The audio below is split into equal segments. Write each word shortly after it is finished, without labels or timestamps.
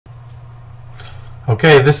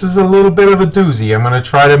Okay, this is a little bit of a doozy. I'm going to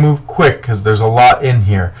try to move quick because there's a lot in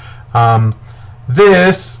here.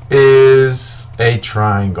 This is a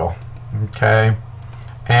triangle, okay?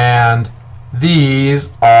 And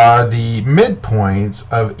these are the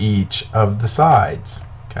midpoints of each of the sides,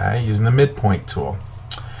 okay, using the midpoint tool.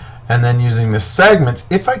 And then using the segments,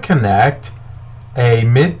 if I connect a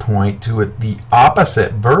midpoint to the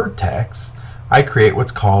opposite vertex, I create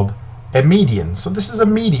what's called a median. So this is a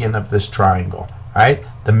median of this triangle, right?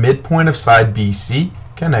 The midpoint of side BC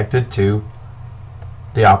connected to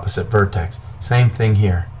the opposite vertex. Same thing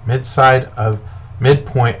here. Midpoint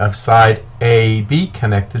of side AB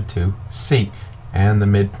connected to C, and the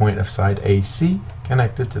midpoint of side AC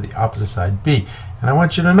connected to the opposite side B. And I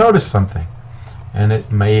want you to notice something, and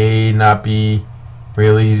it may not be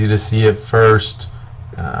real easy to see at first.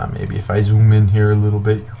 Maybe if I zoom in here a little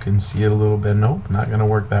bit, you can see it a little bit. Nope, not going to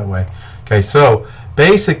work that way. Okay, so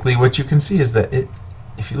basically what you can see is that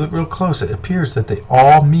if you look real close, it appears that they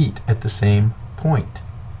all meet at the same point.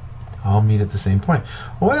 All meet at the same point.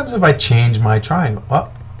 Well, what happens if I change my triangle?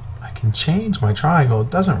 Well, I can change my triangle. It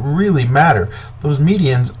doesn't really matter. Those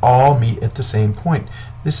medians all meet at the same point.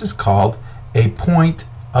 This is called a point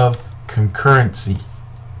of concurrency.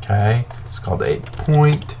 Okay, it's called a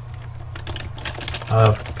point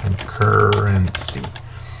of concurrency.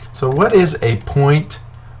 So what is a point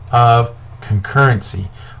of concurrency?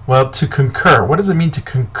 Well, to concur, what does it mean to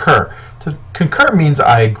concur? To concur means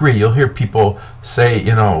I agree. You'll hear people say,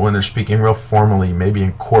 you know, when they're speaking real formally, maybe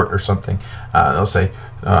in court or something, they'll say,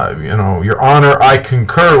 you know, Your Honor, I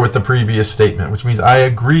concur with the previous statement, which means I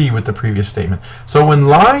agree with the previous statement. So when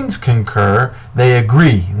lines concur, they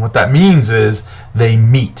agree. And what that means is they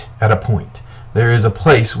meet at a point. There is a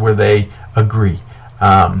place where they agree.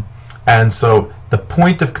 And so the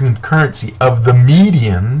point of concurrency of the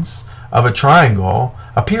medians of a triangle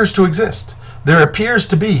appears to exist. There appears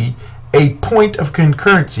to be a point of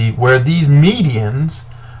concurrency where these medians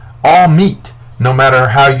all meet, no matter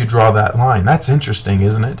how you draw that line. That's interesting,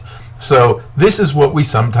 isn't it? So this is what we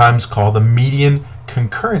sometimes call the median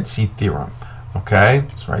concurrency theorem. Okay,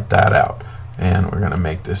 let's write that out. And we're going to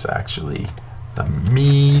make this actually the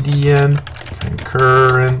median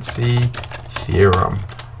concurrency theorem.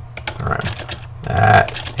 All right,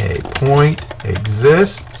 that a point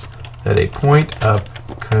exists, that a point of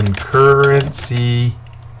concurrency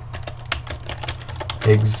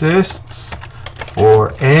exists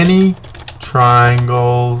for any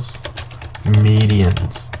triangle's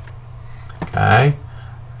medians. Okay,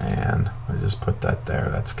 and I just put that there.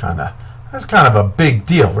 That's kind of a big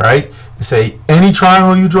deal, right? You say any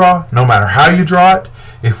triangle you draw, no matter how you draw it,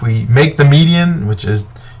 if we make the median, which is,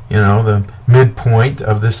 you know, the midpoint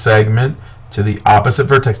of this segment, to the opposite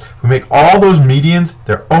vertex, we make all those medians,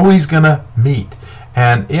 they're always gonna meet.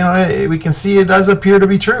 And you know, we can see it does appear to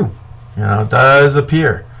be true. You know, it does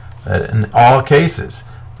appear that in all cases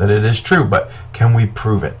that it is true, but can we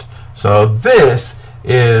prove it? So this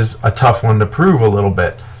is a tough one to prove a little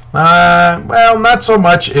bit. Well, not so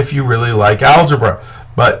much if you really like algebra,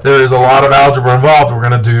 but there is a lot of algebra involved. We're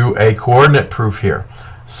going to do a coordinate proof here.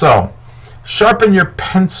 So sharpen your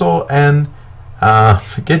pencil and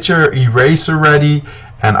get your eraser ready,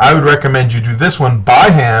 and I would recommend you do this one by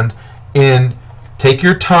hand. Take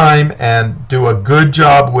your time and do a good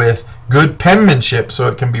job with good penmanship so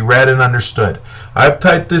it can be read and understood. I've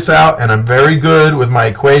typed this out and I'm very good with my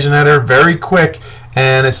equation editor, very quick,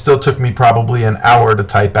 and it still took me probably an hour to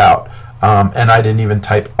type out, and I didn't even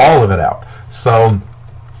type all of it out. So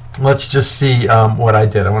let's just see what I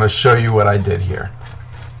did. I want to show you what I did here.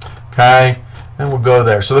 Okay, and we'll go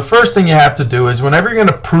there. So the first thing you have to do is whenever you're going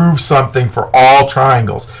to prove something for all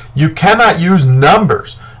triangles, you cannot use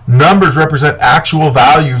numbers. Numbers represent actual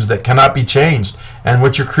values that cannot be changed, and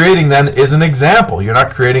what you're creating then is an example. You're not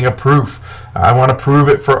creating a proof. I want to prove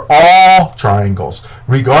it for all triangles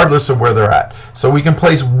regardless of where they're at. So we can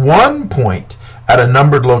place one point at a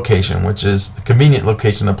numbered location, which is the convenient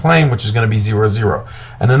location of the plane, which is going to be 0, 0.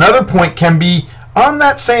 And another point can be on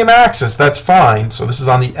that same axis. That's fine. So this is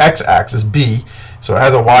on the x-axis, B, so it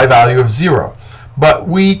has a y value of 0. But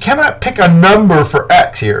we cannot pick a number for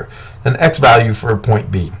x here, an x value for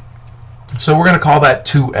point B. So we're going to call that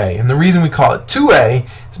 2a. And the reason we call it 2a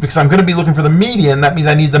is because I'm going to be looking for the median. That means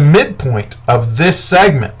I need the midpoint of this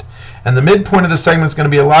segment. And the midpoint of the segment is going to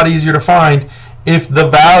be a lot easier to find if the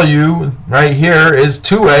value right here is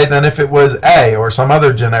 2a than if it was a or some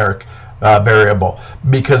other generic variable.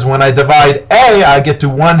 Because when I divide a, I get to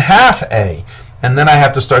 1/2 a. and then I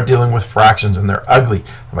have to start dealing with fractions, and they're ugly.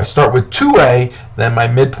 If I start with 2a, then my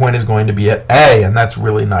midpoint is going to be at a, and that's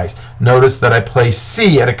really nice. Notice that I place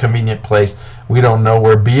c at a convenient place. We don't know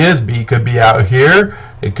where b is. B could be out here.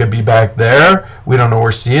 It could be back there. We don't know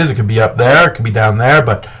where c is. It could be up there. It could be down there.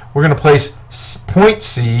 But we're going to place point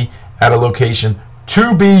c at a location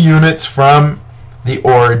 2b units from the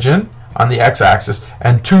origin on the x-axis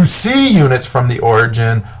and 2c units from the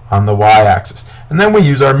origin on the y-axis. And then we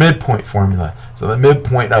use our midpoint formula. So the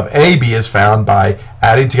midpoint of AB is found by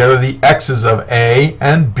adding together the x's of A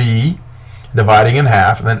and B, dividing in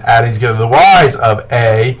half, and then adding together the y's of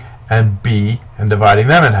A and B and dividing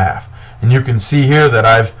them in half. And you can see here that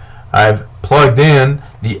I've plugged in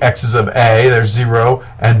the x's of A, there's 0,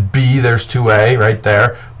 and B, there's 2a right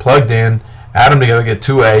there, plugged in, add them together, get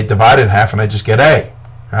 2a, divided in half, and I just get a,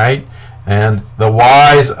 right? And the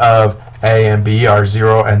y's of A and B are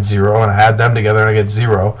 0 and 0, and I add them together and I get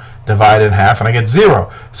 0, divided in half, and I get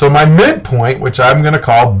 0. So my midpoint, which I'm going to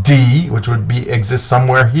call D, which would exist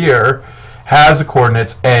somewhere here, has the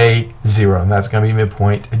coordinates A, 0, and that's going to be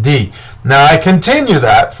midpoint D. Now I continue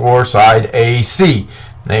that for side AC.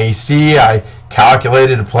 AC, I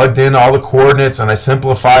calculated and plugged in all the coordinates, and I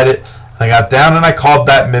simplified it. I got down and I called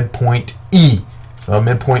that midpoint E. So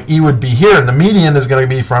midpoint E would be here, and the median is going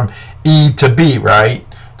to be from E to B, right?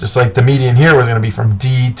 Just like the median here was going to be from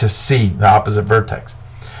D to C, the opposite vertex.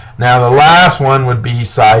 Now the last one would be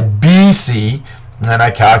side BC, and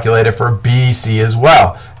I calculated for BC as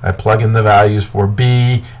well. I plug in the values for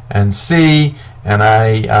B and C, and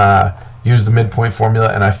I use the midpoint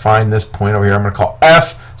formula, and I find this point over here I'm going to call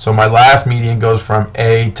F. So my last median goes from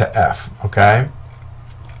A to F, okay?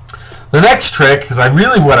 The next trick, because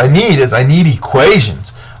what I need is I need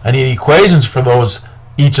equations. I need equations for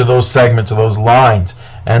each of those segments of those lines.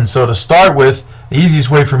 And so to start with, the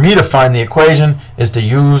easiest way for me to find the equation is to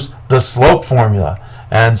use the slope formula.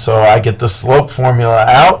 And so I get the slope formula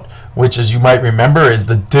out, which, as you might remember, is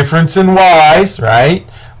the difference in y's, right?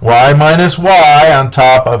 Y minus y on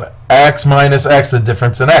top of x minus x, the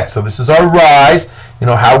difference in x. So this is our rise. You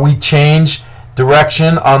know how we change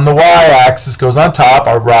direction on the y-axis goes on top,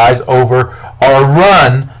 our rise over our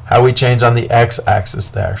run, how we change on the x-axis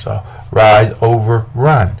there. So rise over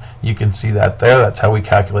run. You can see that there. That's how we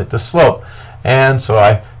calculate the slope. And so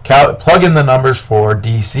I plug in the numbers for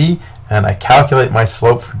DC, and I calculate my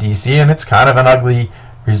slope for DC, and it's kind of an ugly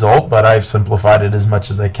result, but I've simplified it as much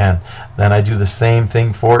as I can. Then I do the same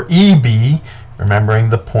thing for EB, remembering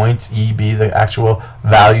the points EB, the actual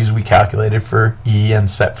values we calculated for E and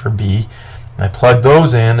set for B. And I plug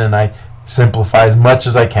those in, and I simplify as much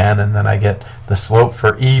as I can, and then I get the slope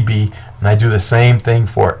for EB. And I do the same thing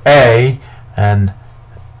for A and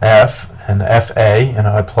F and FA, and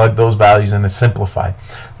I plug those values in and simplify.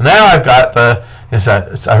 Now I've got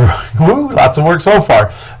lots of work so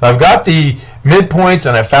far. I've got the midpoints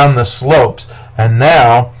and I found the slopes, and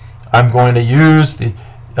now I'm going to use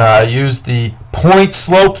the point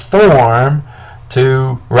slope form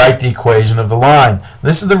to write the equation of the line.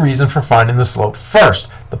 This is the reason for finding the slope first.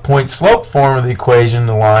 The point slope form of the equation of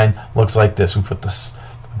the line looks like this. We put the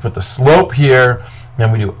slope here,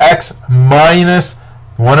 and we do x minus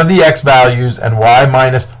one of the x values and y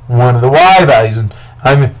minus one of the y values. And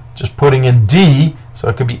I'm just putting in D, so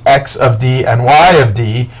it could be x of D and y of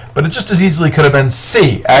D, but it just as easily could have been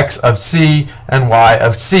C. X of C and y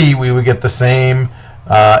of C, we would get the same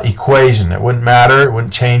equation. It wouldn't matter. It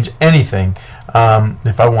wouldn't change anything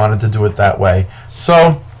if I wanted to do it that way.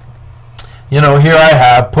 So, you know, here I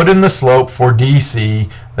have put in the slope for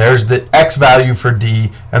DC. There's the x value for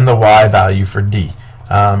D and the y value for D.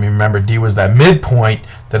 You remember D was that midpoint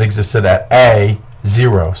that existed at A,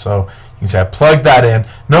 0. So you can say I plug that in.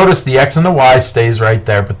 Notice the x and the y stays right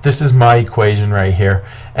there, but this is my equation right here.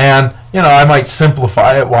 And, you know, I might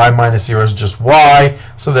simplify it. Y minus 0 is just y.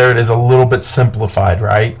 So there it is, a little bit simplified,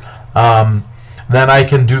 right? Then I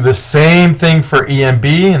can do the same thing for E and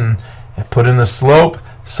B and put in the slope,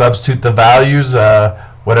 substitute the values,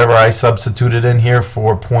 whatever I substituted in here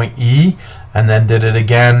for point E, and then did it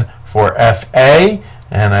again for FA.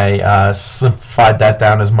 And I simplified that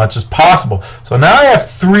down as much as possible. So now I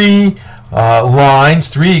have three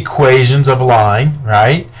equations of a line,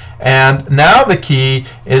 right? And now the key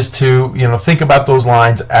is to, you know, think about those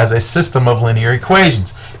lines as a system of linear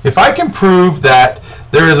equations. If I can prove that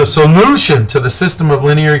there is a solution to the system of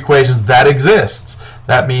linear equations that exists,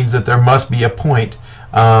 that means that there must be a point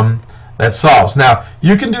that solves. Now,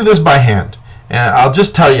 you can do this by hand. And I'll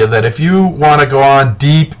just tell you that if you want to go on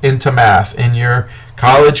deep into math in your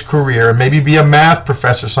college career and maybe be a math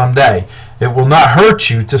professor someday, it will not hurt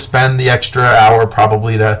you to spend the extra hour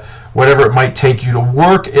probably to whatever it might take you to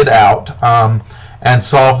work it out and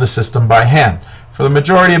solve the system by hand. For the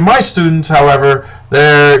majority of my students, however,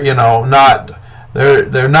 they're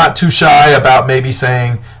they're not too shy about maybe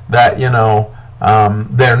saying that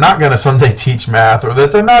they're not going to someday teach math, or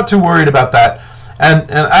that they're not too worried about that.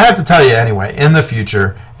 And I have to tell you anyway, in the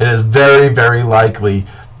future, it is very, very likely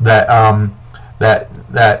that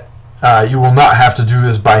you will not have to do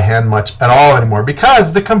this by hand much at all anymore,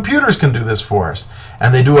 because the computers can do this for us,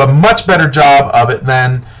 and they do a much better job of it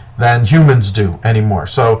than humans do anymore.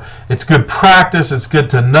 So it's good practice, it's good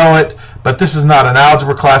to know it, but this is not an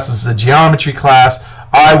algebra class, this is a geometry class.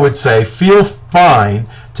 I would say feel fine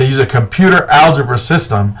to use a computer algebra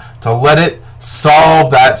system to let it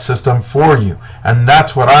solve that system for you, and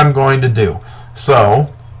that's what I'm going to do.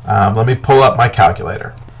 So let me pull up my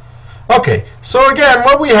calculator. Okay, so again,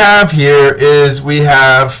 what we have here is we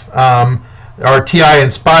have our TI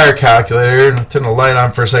Inspire calculator. I'll turn the light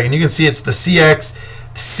on for a second. You can see it's the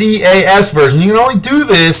CAS version. You can only do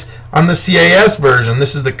this on the CAS version.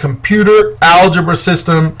 This is the computer algebra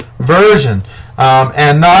system version,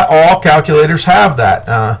 and not all calculators have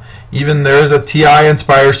that. Even there is a TI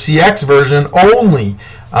Inspire CX version only.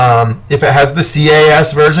 If it has the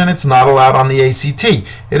CAS version, it's not allowed on the ACT.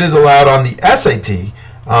 It is allowed on the SAT,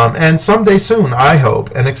 and someday soon, I hope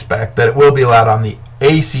and expect that it will be allowed on the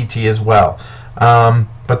ACT as well.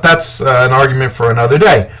 But that's an argument for another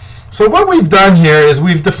day. So what we've done here is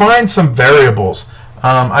we've defined some variables.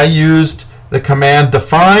 I used the command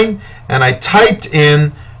define, and I typed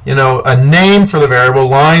in a name for the variable.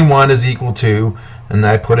 Line 1 is equal to, and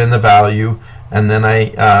I put in the value, and then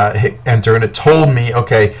I hit enter, and it told me,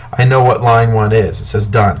 okay, I know what line 1 is. It says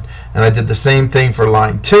done. And I did the same thing for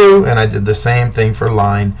line 2, and I did the same thing for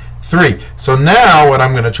line 3. So now what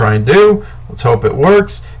I'm going to try and do, let's hope it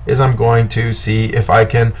works, is I'm going to see if I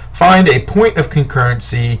can find a point of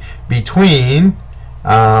concurrency between,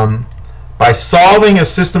 by solving a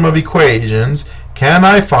system of equations, can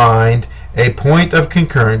I find a point of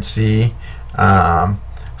concurrency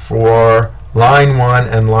for line 1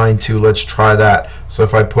 and line 2. Let's try that. So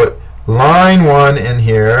if I put line 1 in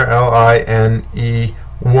here, LINE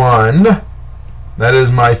 1, that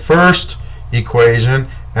is my first equation,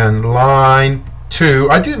 and line 2,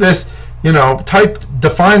 I do this,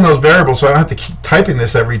 define those variables so I don't have to keep typing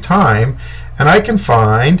this every time, and I can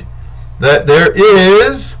find that there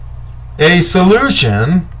is a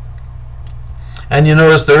solution, and you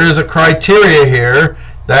notice there is a criteria here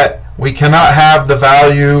that we cannot have the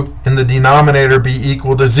value in the denominator be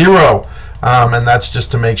equal to 0, and that's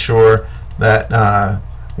just to make sure that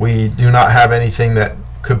we do not have anything that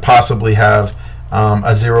could possibly have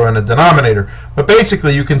a 0 in a denominator. But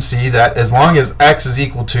basically you can see that as long as x is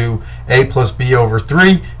equal to a plus b over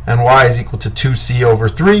 3 and y is equal to 2c over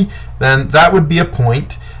 3, then that would be a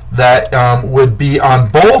point that would be on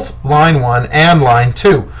both line 1 and line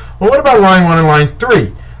 2. Well, what about line 1 and line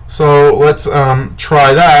 3? So let's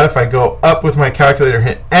try that. If I go up with my calculator,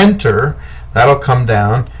 hit enter, that'll come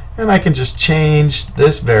down, and I can just change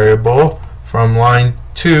this variable from line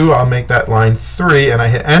 2, I'll make that line 3, and I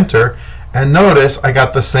hit enter, and notice I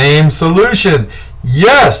got the same solution.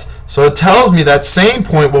 Yes! So it tells me that same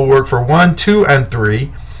point will work for 1, 2, and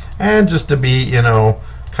 3, and just to be,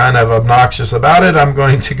 kind of obnoxious about it, I'm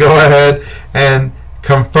going to go ahead and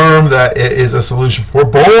confirm that it is a solution for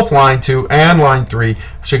both line 2 and line 3.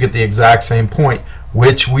 Should get the exact same point,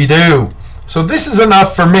 which we do. So this is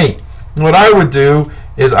enough for me. What I would do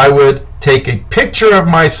is I would take a picture of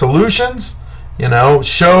my solutions,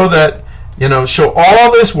 show that, show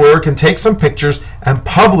all this work and take some pictures and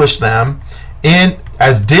publish them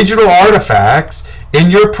as digital artifacts in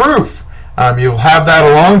your proof. You'll have that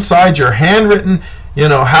alongside your handwritten,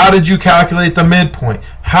 how did you calculate the midpoint?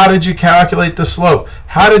 How did you calculate the slope?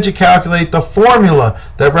 How did you calculate the formula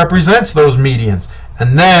that represents those medians?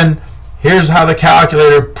 And then here's how the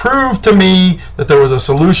calculator proved to me that there was a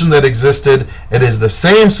solution that existed. It is the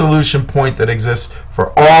same solution point that exists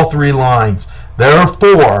for all 3 lines.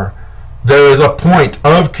 Therefore, there is a point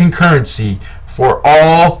of concurrency for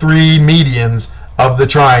all 3 medians of the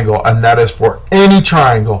triangle, and that is for any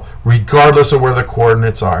triangle, regardless of where the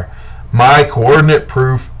coordinates are. My coordinate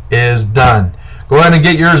proof is done. Go ahead and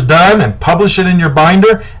get yours done and publish it in your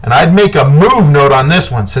binder, and I'd make a move note on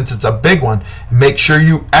this one since it's a big one, and make sure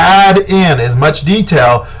you add in as much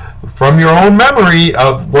detail from your own memory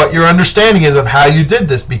of what your understanding is of how you did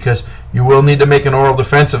this, because you will need to make an oral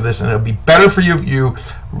defense of this, and it'll be better for you if you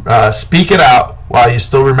speak it out while you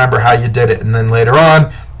still remember how you did it, and then later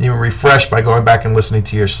on you refresh by going back and listening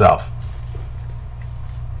to yourself.